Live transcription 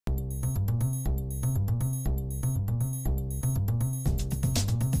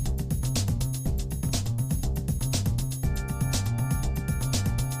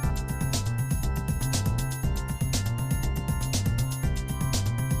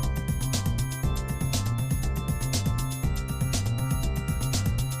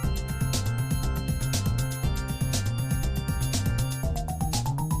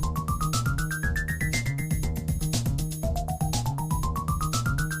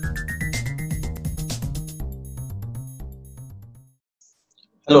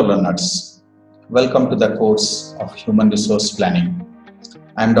Hello learners, welcome to the course of Human Resource Planning.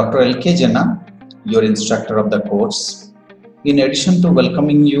 I am Dr. L.K. Jena, your instructor of the course. In addition to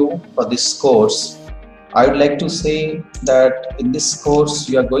welcoming you for this course, I would like to say that in this course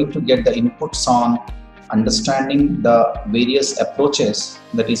you are going to get the inputs on understanding the various approaches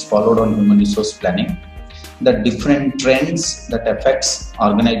that is followed on human resource planning, the different trends that affects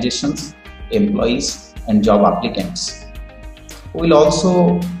organizations, employees and job applicants. We will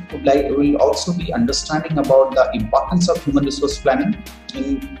also be understanding about the importance of human resource planning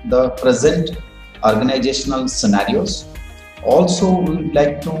in the present organizational scenarios. Also, we would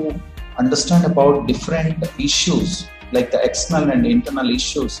like to understand about different issues like the external and internal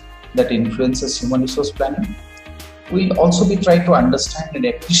issues that influences human resource planning. We will also be trying to understand and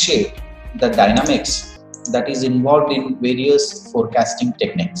appreciate the dynamics that is involved in various forecasting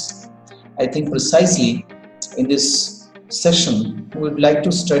techniques. I think precisely in this session, we would like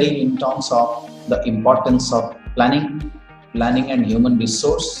to study in terms of the importance of planning and human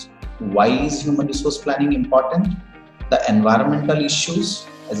resource. Why is human resource planning important? The environmental issues,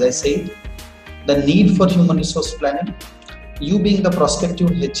 as I said, the need for human resource planning. You being the prospective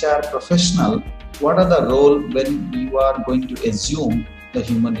HR professional, what are the role when you are going to assume the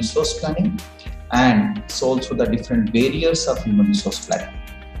human resource planning, and so also the different barriers of human resource planning.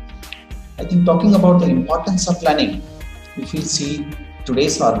 I think talking about the importance of planning, if you see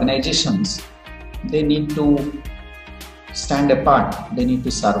today's organizations, they need to stand apart, they need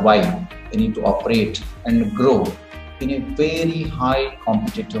to survive, they need to operate and grow in a very high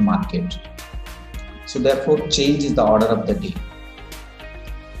competitive market. So therefore change is the order of the day.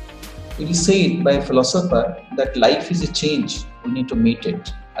 It is said by a philosopher that life is a change, we need to meet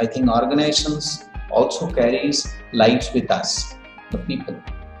it. I think organizations also carries lives with us, the people.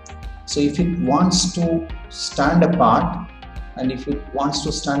 So if it wants to stand apart and if it wants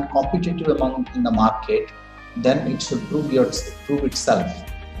to stand competitive in the market, then it should prove itself.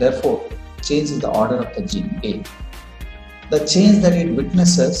 Therefore, change is the order of the day. The change that it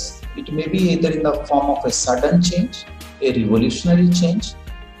witnesses, it may be either in the form of a sudden change, a revolutionary change.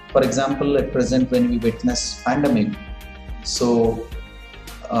 For example, at present when we witness pandemic, so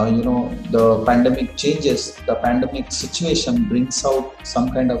the pandemic changes, the pandemic situation brings out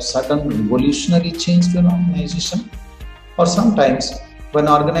some kind of sudden revolutionary change to an organization. Or sometimes when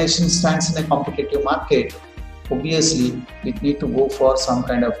organization stands in a competitive market, obviously it need to go for some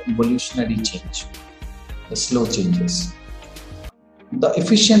kind of evolutionary change, the slow changes. The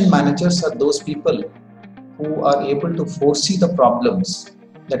efficient managers are those people who are able to foresee the problems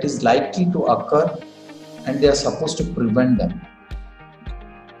that is likely to occur and they are supposed to prevent them.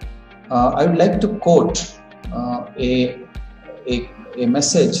 I would like to quote a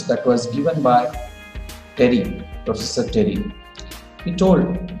message that was given by Professor Terry. He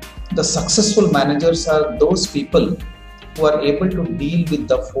told, the successful managers are those people who are able to deal with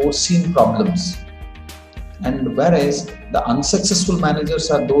the foreseen problems, and whereas the unsuccessful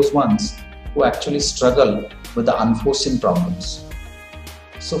managers are those ones who actually struggle with the unforeseen problems.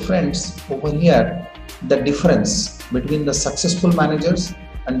 So friends, over here, the difference between the successful managers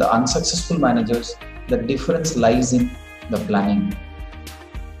and the unsuccessful managers, the difference lies in the planning.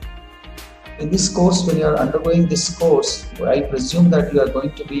 In this course, when you are undergoing this course, I presume that you are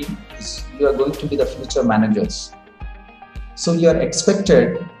going to be the future managers. So you are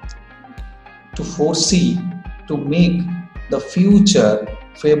expected to foresee, to make the future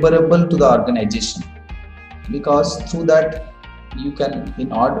favorable to the organization, because through that you can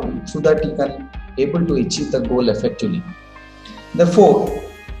able to achieve the goal effectively. Therefore,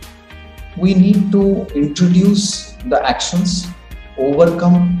 we need to introduce the actions,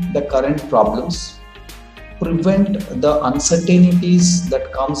 overcome the current problems, prevent the uncertainties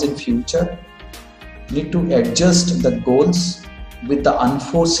that comes in future, need to adjust the goals with the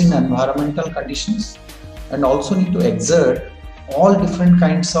unforeseen environmental conditions, and also need to exert all different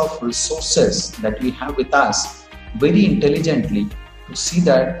kinds of resources that we have with us very intelligently to see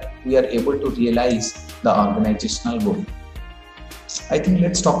that we are able to realize the organizational goal. I think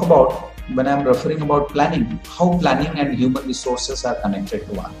let's talk about, when I'm referring about planning, how planning and human resources are connected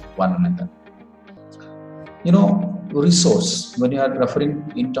to one another. Resource, when you are referring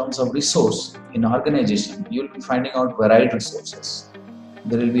in terms of resource in organization, you'll be finding out varied resources.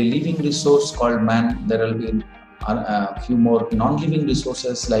 There will be a living resource called man, there will be a few more non-living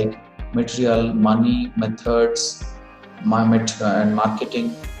resources like material, money, methods, and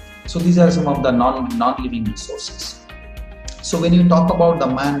marketing. So these are some of the non-living resources. So when you talk about the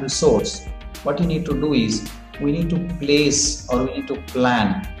man resource, what you need to do is, we need to place or we need to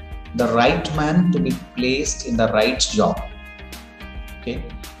plan the right man to be placed in the right job. Okay,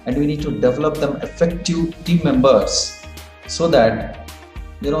 and we need to develop them effective team members, so that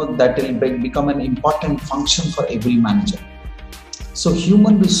that will become an important function for every manager. So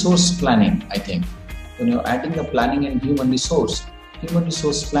human resource planning, I think, when you're adding the planning and human resource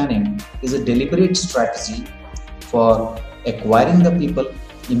planning is a deliberate strategy for acquiring the people,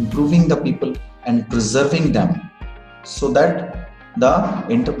 improving the people, and preserving them, so that the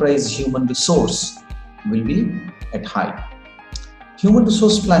enterprise human resource will be at high. Human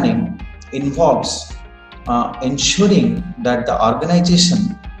resource planning involves ensuring that the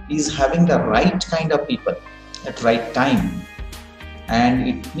organization is having the right kind of people at right time, and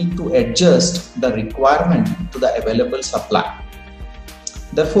it need to adjust the requirement to the available supply.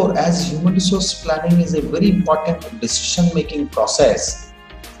 Therefore, as human resource planning is a very important decision-making process,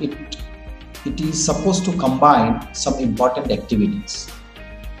 it is supposed to combine some important activities.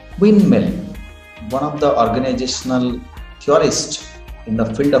 Windmill, one of the organizational theorists in the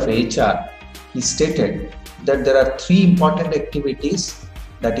field of HR, he stated that there are 3 important activities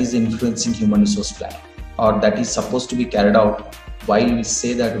that is influencing human resource planning, or that is supposed to be carried out while we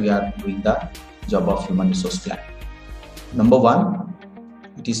say that we are doing the job of human resource planning. Number 1,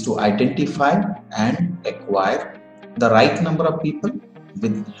 it is to identify and acquire the right number of people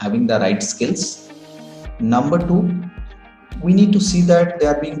with having the right skills. Number 2, we need to see that they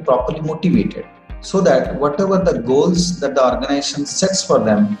are being properly motivated, so that whatever the goals that the organization sets for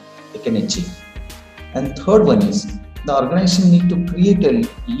them, they can achieve. And third one is the organization need to create a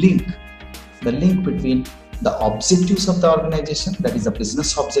link, the link between the objectives of the organization, that is the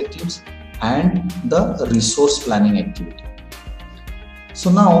business objectives, and the resource planning activity. So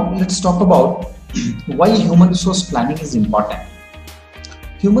now let's talk about why human resource planning is important.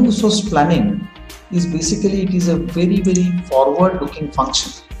 Human resource planning is basically, it is a very forward-looking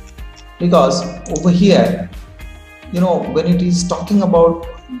function, because over here, when it is talking about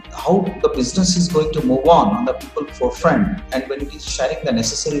how the business is going to move on the people forefront, and when it is sharing the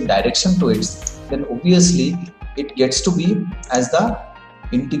necessary direction to it, then obviously it gets to be as the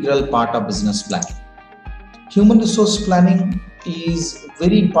integral part of business planning. Human resource planning is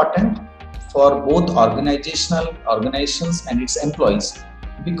very important for both organizations and its employees,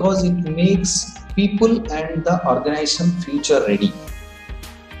 because it makes people and the organization future ready.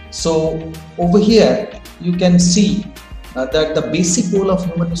 So over here you can see that the basic goal of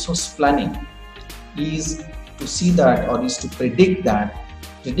human resource planning is to see that, or is to predict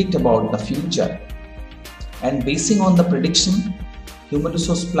about the future, and basing on the prediction, human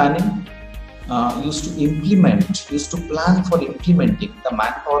resource planning used to plan for implementing the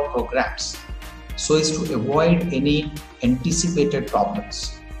manpower programs, so as to avoid any anticipated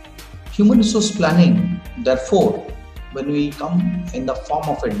problems. Human resource planning, therefore, when we come in the form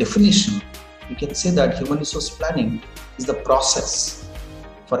of a definition, we can say that human resource planning is the process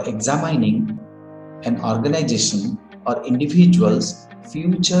for examining an organization or individual's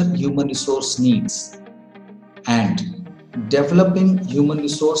future human resource needs and developing human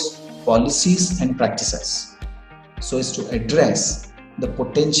resource policies and practices, so as to address the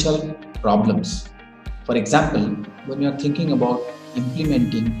potential problems. For example, when you are thinking about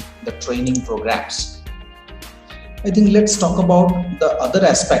implementing the training programs, I think let's talk about the other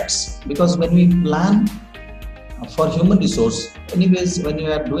aspects, because when we plan for human resource, anyways, when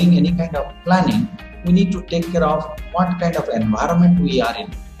you are doing any kind of planning, we need to take care of what kind of environment we are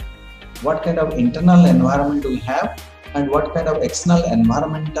in, what kind of internal environment we have, and what kind of external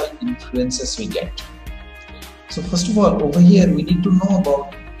environmental influences we get. So first of all, over here we need to know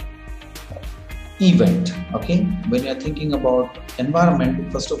about event. Okay, when you are thinking about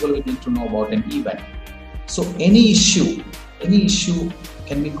environment, first of all we need to know about an event. So any issue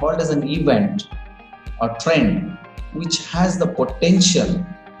can be called as an event or trend which has the potential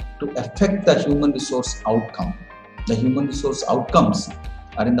to affect the human resource outcome. The human resource outcomes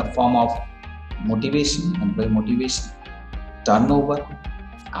are in the form of motivation, employee motivation, turnover,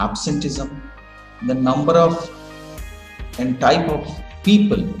 absenteeism, the number of and type of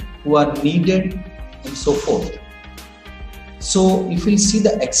people who are needed, and so forth. So if we see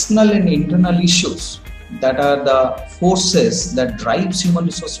the external and internal issues that are the forces that drives human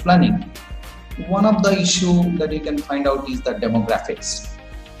resource planning, one of the issue that you can find out is the demographics.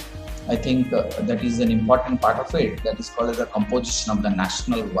 I think that is an important part of it, that is called as the composition of the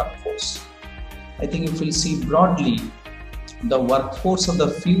national workforce. I think if we see broadly, the workforce of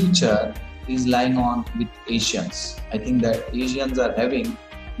the future is lying on with Asians. I think that Asians are having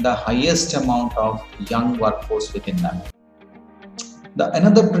the highest amount of young workforce within them.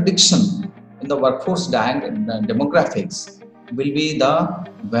 Another prediction in the workforce demographics will be the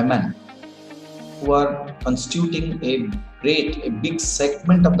women, who are constituting a create a big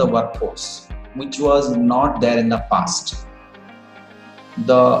segment of the workforce which was not there in the past.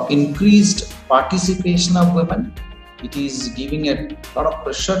 The increased participation of women, it is giving a lot of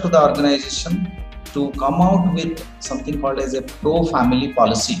pressure to the organization to come out with something called as a pro-family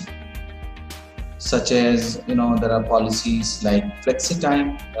policy, such as, there are policies like flexi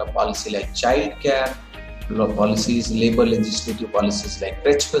time, there are policies like child care, there are policies, labor legislative policies like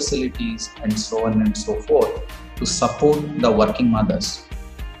crèche facilities, and so on and so forth, to support the working mothers.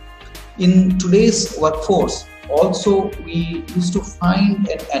 In today's workforce, also we used to find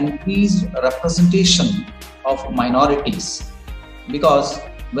an increased representation of minorities, because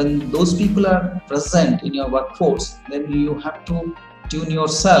when those people are present in your workforce, then you have to tune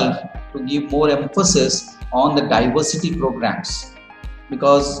yourself to give more emphasis on the diversity programs,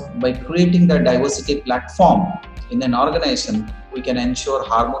 because by creating the diversity platform in an organization, we can ensure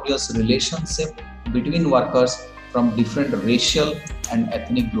harmonious relationship between workers from different racial and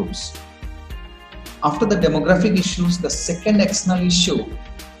ethnic groups. After the demographic issues, the second external issue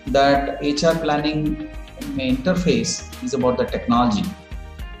that HR planning may interface is about the technology.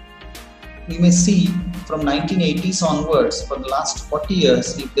 We may see from 1980s onwards, for the last 40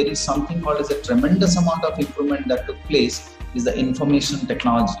 years, if there is something called as a tremendous amount of improvement that took place, is the information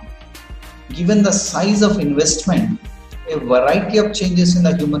technology. Given the size of investment, a variety of changes in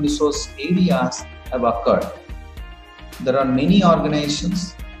the human resource areas have occurred. There are many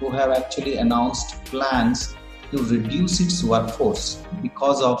organizations who have actually announced plans to reduce its workforce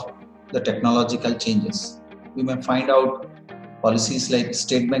because of the technological changes. We may find out policies like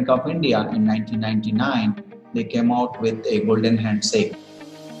State Bank of India in 1999, they came out with a golden handshake.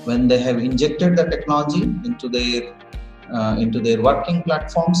 When they have injected the technology into their working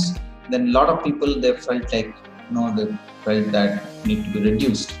platforms, then a lot of people, they felt like, they felt that need to be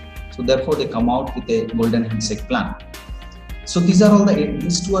reduced. So therefore they come out with a golden handshake plan. So these two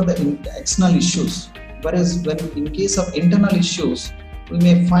are the external issues. Whereas when in case of internal issues, we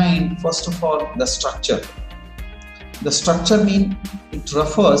may find, first of all, the structure. The structure means it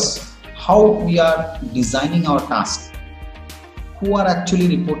refers how we are designing our task, who are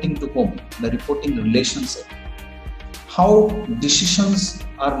actually reporting to whom, the reporting relationship, how decisions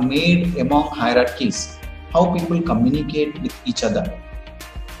are made among hierarchies, how people communicate with each other.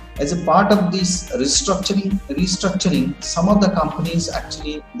 As a part of this restructuring, some of the companies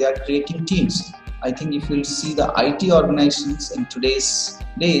actually, they are creating teams. I think if you'll see the IT organizations in today's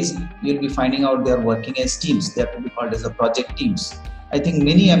days, you'll be finding out they are working as teams. They are to be called as the project teams. I think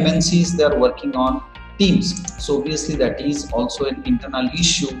many MNCs, they are working on teams. So obviously that is also an internal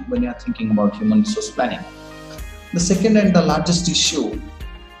issue when you are thinking about human resource planning. The second and the largest issue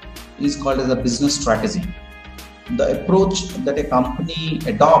is called as a business strategy. The approach that a company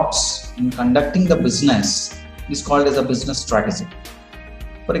adopts in conducting the business is called as a business strategy.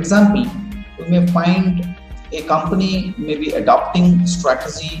 For example, we may find a company may be adopting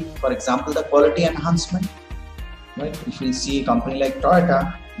strategy, for example, the quality enhancement. Right? If we see a company like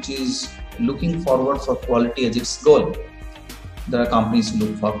Toyota, which is looking forward for quality as its goal, there are companies who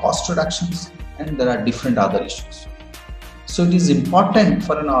look for cost reductions, and there are different other issues. So it is important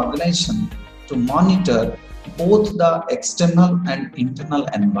for an organization to monitor both the external and internal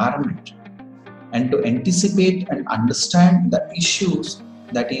environment, and to anticipate and understand the issues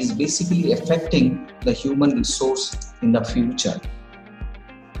that is basically affecting the human resource in the future.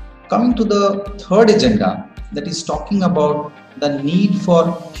 Coming to the third agenda, that is talking about the need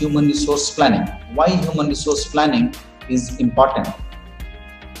for human resource planning. Why human resource planning is important?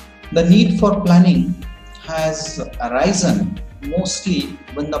 The need for planning has arisen mostly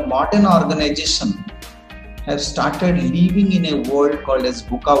when the modern organization have started living in a world called as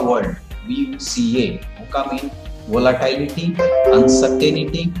VUCA world, VUCA. VUCA means volatility,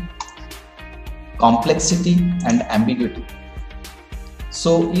 uncertainty, complexity, and ambiguity.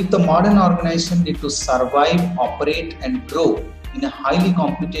 So if the modern organization need to survive, operate, and grow in a highly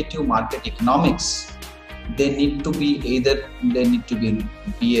competitive market economics, they need to be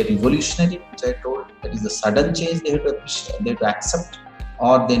be a revolutionary, which I told, that is the sudden change they have to accept,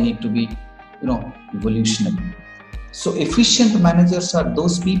 or they need to be evolutionary. So efficient managers are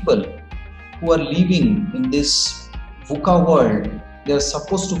those people who are living in this VUCA world. They are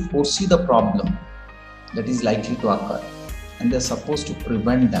supposed to foresee the problem that is likely to occur, and they are supposed to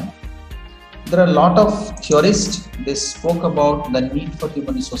prevent them. There are a lot of theorists, they spoke about the need for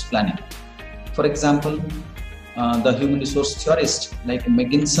human resource planning. For example, the human resource theorist like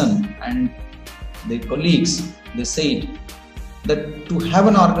McGinson and their colleagues, they said that to have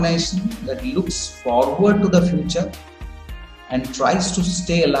an organization that looks forward to the future and tries to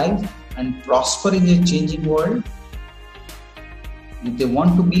stay alive and prosper in a changing world, If they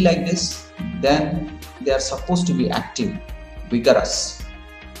want to be like this, then they are supposed to be active, vigorous,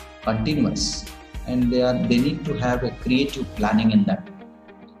 continuous, and they need to have a creative planning in that.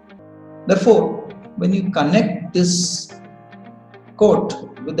 Therefore, when you connect this quote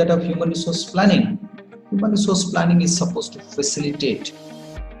with that of human resource planning is supposed to facilitate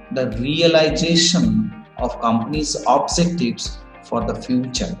the realization of companies' objectives for the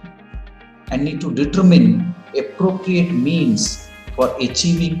future and need to determine appropriate means for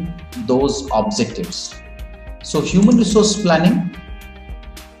achieving those objectives. So human resource planning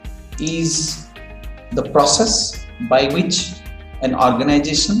is the process by which an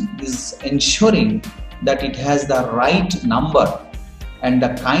organization is ensuring that it has the right number and the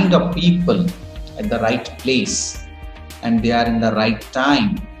kind of people at the right place, and they are in the right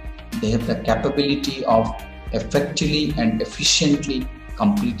time. They have the capability of effectively and efficiently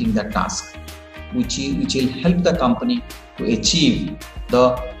completing the task, which will help the company to achieve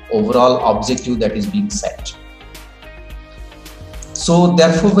the overall objective that is being set. So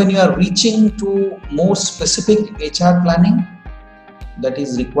therefore, when you are reaching to more specific HR planning that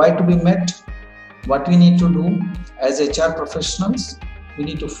is required to be met, what we need to do as HR professionals, we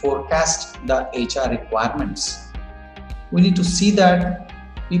need to forecast the HR requirements. We need to see that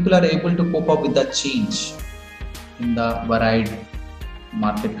people are able to cope up with the change in the varied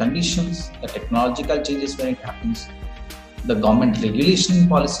market conditions, the technological changes when it happens, the government regulation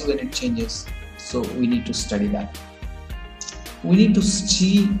policy when it changes. So we need to study that. We need to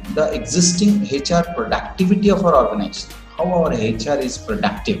see the existing HR productivity of our organization, how our HR is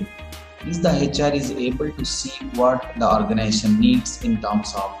productive. Is the HR is able to see what the organization needs in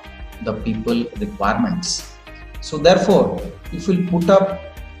terms of the people requirements. So therefore, if we put up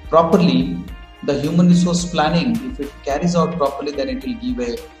properly the human resource planning, if it carries out properly, then it will give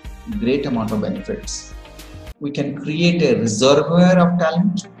a great amount of benefits. We can create a reservoir of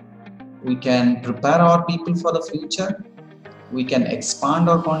talent. We can prepare our people for the future. We can expand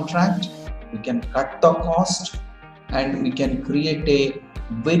our contract. We can cut the cost, and we can create a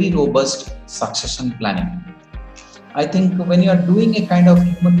very robust succession planning. I think when you are doing a kind of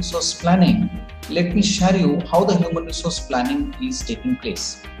human resource planning, let me share you how the human resource planning is taking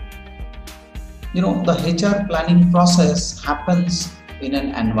place. The HR planning process happens in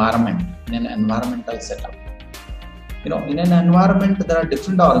an environment, in an environmental setup. In an environment, there are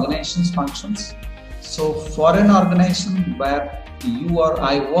different organizations functions. So for an organization where you or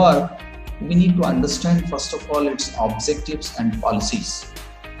I work, we need to understand first of all its objectives and policies.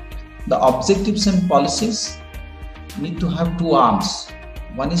 The objectives and policies need to have two arms.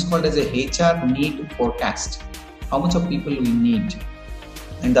 One is called as a HR need forecast, how much of people we need,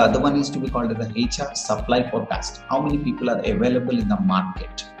 and the other one is to be called as the HR supply forecast, how many people are available in the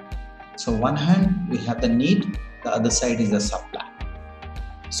market. So one hand we have the need, the other side is the supply.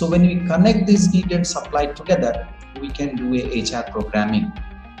 So when we connect these need and supply together, we can do a HR programming.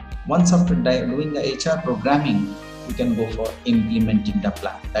 Once after doing the HR programming, we can go for implementing the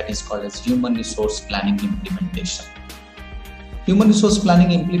plan. That is called as human resource planning implementation. Human resource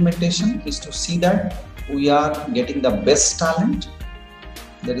planning implementation is to see that we are getting the best talent,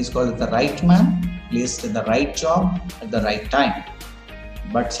 that is called the right man, placed in the right job at the right time.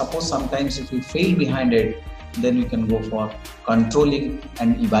 But suppose sometimes if we fail behind it, then we can go for controlling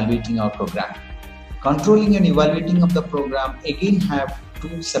and evaluating our program. Controlling and evaluating of the program again have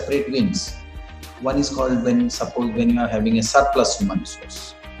two separate wings. One is called when you are having a surplus human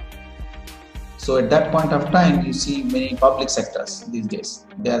resource. So at that point of time, you see many public sectors these days,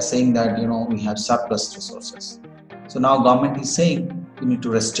 they are saying that we have surplus resources. So now government is saying you need to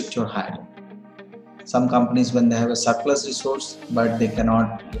restrict your hiring. Some companies, when they have a surplus resource, but they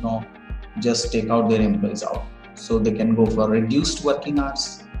cannot just take out their employees out. So they can go for reduced working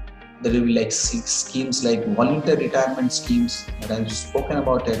hours. There will be schemes like voluntary retirement schemes that I've spoken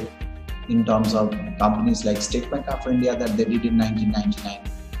about it in terms of companies like State Bank of India that they did in 1999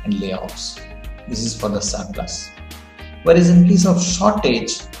 and layoffs. This is for the surplus. Whereas in case of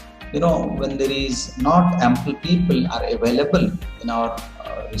shortage, when there is not ample people are available in our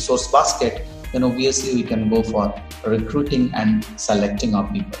resource basket, then obviously we can go for recruiting and selecting our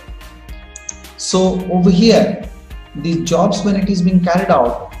people. So over here, the jobs when it is being carried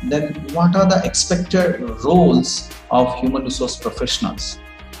out, then what are the expected roles of human resource professionals?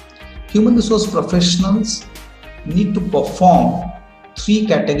 Human resource professionals need to perform three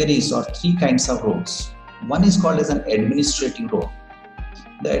categories or three kinds of roles. One is called as an administrative role.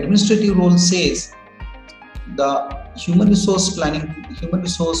 The administrative role says the human resource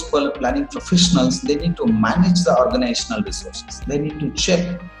planning professionals, they need to manage the organizational resources. They need to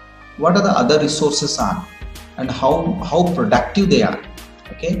check what are the other resources are and how productive they are.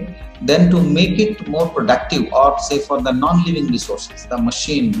 Okay, then to make it more productive, or say for the non-living resources, the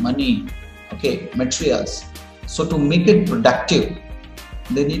machine, money, okay, materials. So to make it productive,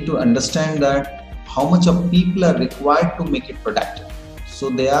 they need to understand that how much of people are required to make it productive. So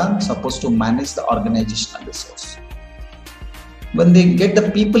they are supposed to manage the organizational resource. When they get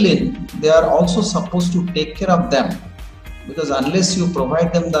the people in, they are also supposed to take care of them, because unless you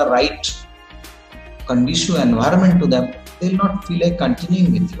provide them the right conducive environment to them, they will not feel like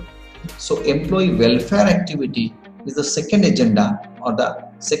continuing with you. So employee welfare activity is the second agenda or the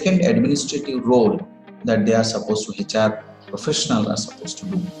second administrative role that they are supposed to, HR professionals are supposed to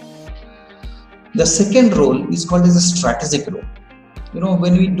do. The second role is called as a strategic role.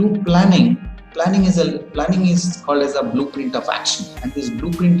 When we do planning is called as a blueprint of action, and this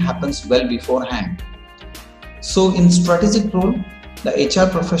blueprint happens well beforehand. So in strategic role, the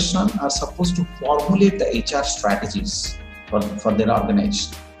HR professionals are supposed to formulate the HR strategies for their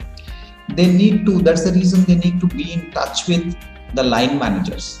organization. That's the reason they need to be in touch with the line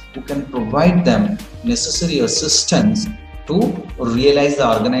managers, who can provide them necessary assistance to realize the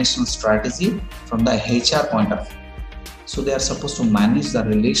organizational strategy from the HR point of view. So they are supposed to manage the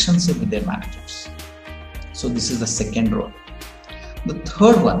relationship with their managers. So this is the second role. The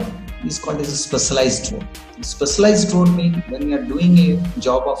third one is called as a specialized role. Specialized role means when you are doing a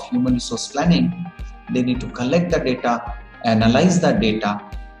job of human resource planning, they need to collect the data, analyze that data,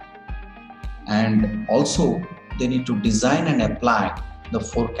 and also they need to design and apply the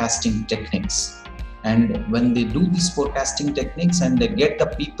forecasting techniques. And when they do these forecasting techniques and they get the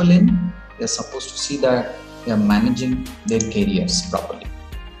people in, they are supposed to see that they are managing their careers properly.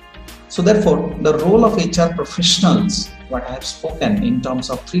 So therefore, the role of HR professionals, what I have spoken in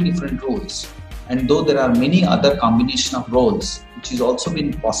terms of 3 different roles, and though there are many other combination of roles which is also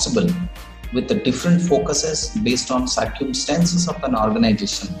been possible with the different focuses based on circumstances of an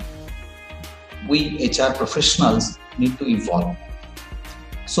organization, we HR professionals need to evolve.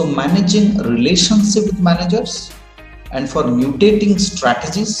 So managing relationship with managers and for mutating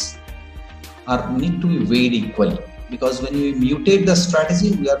strategies need to be weighed equally, because when we mutate the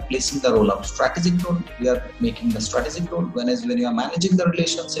strategy, we are placing the role of strategic role, we are making the strategic role, whereas when you are managing the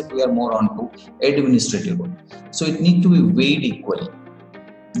relationship, we are more on to administrative role. So it needs to be weighed equally.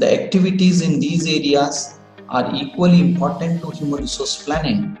 The activities in these areas are equally important to human resource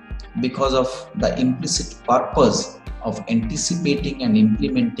planning because of the implicit purpose of anticipating and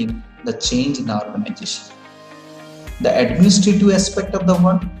implementing the change in the organization. The administrative aspect of the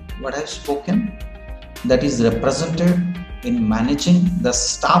work, what I have spoken, that is represented in managing the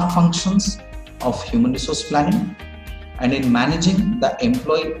staff functions of human resource planning and in managing the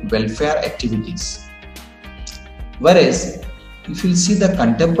employee welfare activities. Whereas if you see the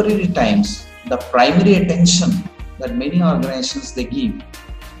contemporary times, the primary attention that many organizations they give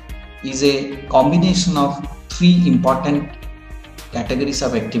is a combination of 3 important categories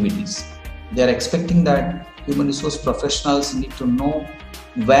of activities. They are expecting that human resource professionals need to know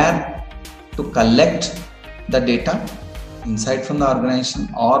where to collect the data inside from the organization,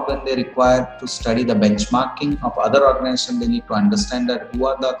 or when they require to study the benchmarking of other organizations, they need to understand that who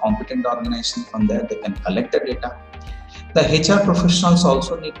are the competent organizations. From there they can collect the data. The HR professionals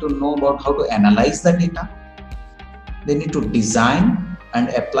also need to know about how to analyze the data. They need to design and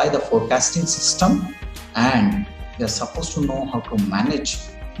apply the forecasting system, and they are supposed to know how to manage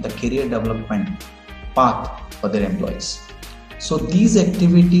the career development path for their employees. So these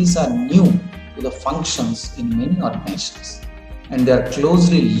activities are new to the functions in many organizations, and they are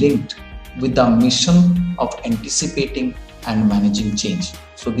closely linked with the mission of anticipating and managing change.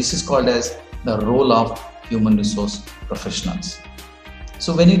 So this is called as the role of human resource professionals.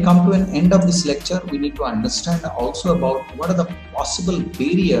 So when we come to an end of this lecture, we need to understand also about what are the possible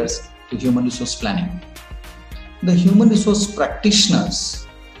barriers to human resource planning. The human resource practitioners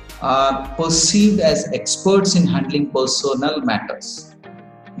are perceived as experts in handling personnel matters,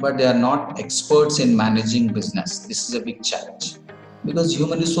 but they are not experts in managing business. This is a big challenge, because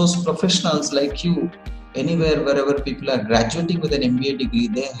human resource professionals like you, anywhere, wherever people are graduating with an MBA degree,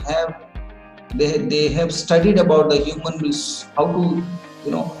 they have studied about the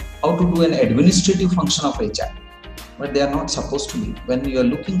how to do an administrative function of HR, but they are not supposed to be. When you are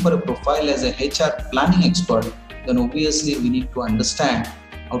looking for a profile as a HR planning expert, then obviously we need to understand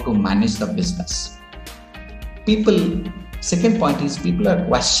how to manage the business. Second point is people are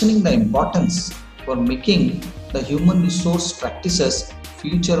questioning the importance for making the human resource practices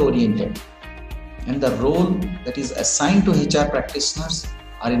future oriented, and the role that is assigned to HR practitioners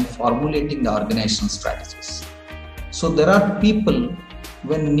are in formulating the organizational strategies. So there are people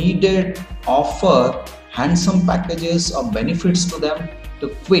when needed offer handsome packages or benefits to them to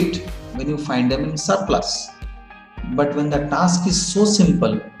quit when you find them in surplus. But when the task is so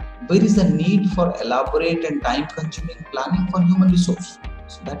simple, where is the need for elaborate and time-consuming planning for human resource?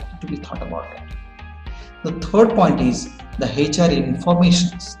 So that need to be thought about it. The third point is the HR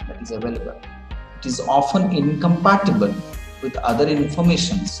informations that is available. It is often incompatible with other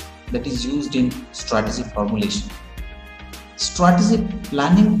informations that is used in strategy formulation. Strategic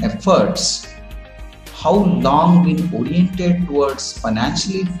planning efforts, how long been oriented towards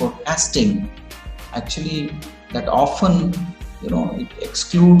financially forecasting, actually that often it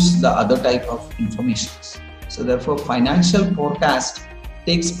excludes the other type of informations. So therefore financial forecast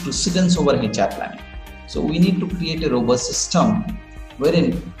takes precedence over HR planning. So we need to create a robust system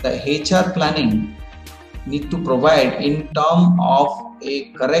wherein the HR planning need to provide in terms of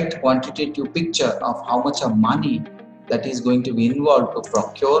a correct quantitative picture of how much of money that is going to be involved to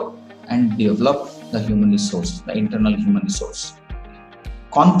procure and develop the human resource, the internal human resource.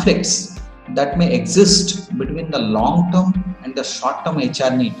 Conflicts that may exist between the long-term and the short-term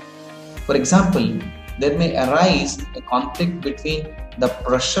HR need. For example, there may arise a conflict between the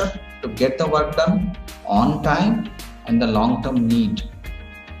pressure to get the work done on time and the long-term need,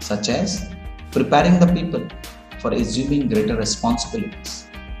 such as preparing the people for assuming greater responsibilities.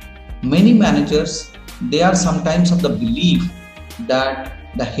 Many managers, they are sometimes of the belief that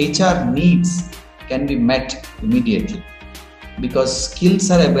the HR needs can be met immediately because skills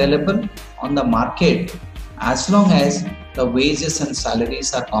are available on the market as long as the wages and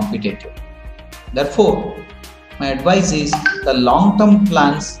salaries are competitive. Therefore, my advice is the long-term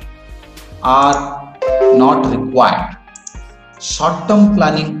plans are not required. Short-term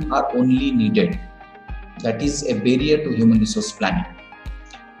planning are only needed. That is a barrier to human resource planning.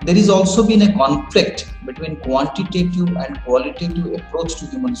 There is also been a conflict between quantitative and qualitative approach to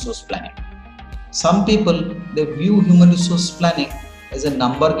human resource planning. Some people, they view human resource planning as a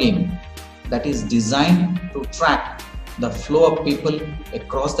number game that is designed to track the flow of people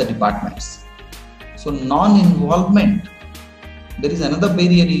across the departments. So non-involvement, there is another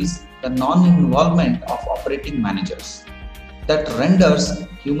barrier is the non-involvement of operating managers that renders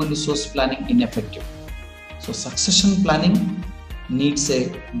human resource planning ineffective. So succession planning needs a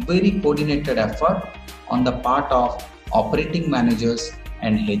very coordinated effort on the part of operating managers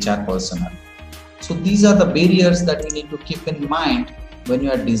and HR personnel. So these are the barriers that we need to keep in mind when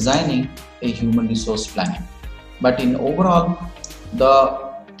you are designing a human resource planning. But in overall,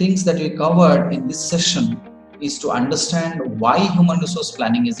 the things that we covered in this session is to understand why human resource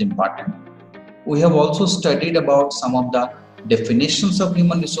planning is important. We have also studied about some of the definitions of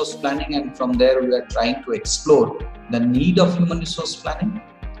human resource planning, and from there we are trying to explore the need of human resource planning,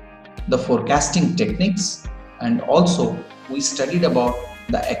 the forecasting techniques, and also we studied about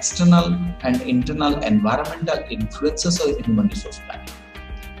the external and internal environmental influences of human resource planning.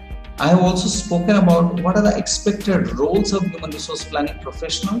 I have also spoken about what are the expected roles of human resource planning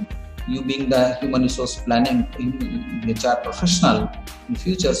professional, you being the human resource planning HR professional in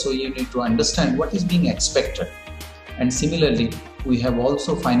future, so you need to understand what is being expected. And similarly, we have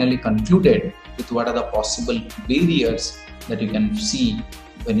also finally concluded with what are the possible barriers that you can see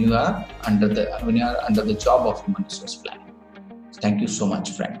when you are under the job of human resource planning. Thank you so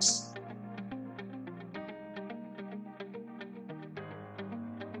much, friends.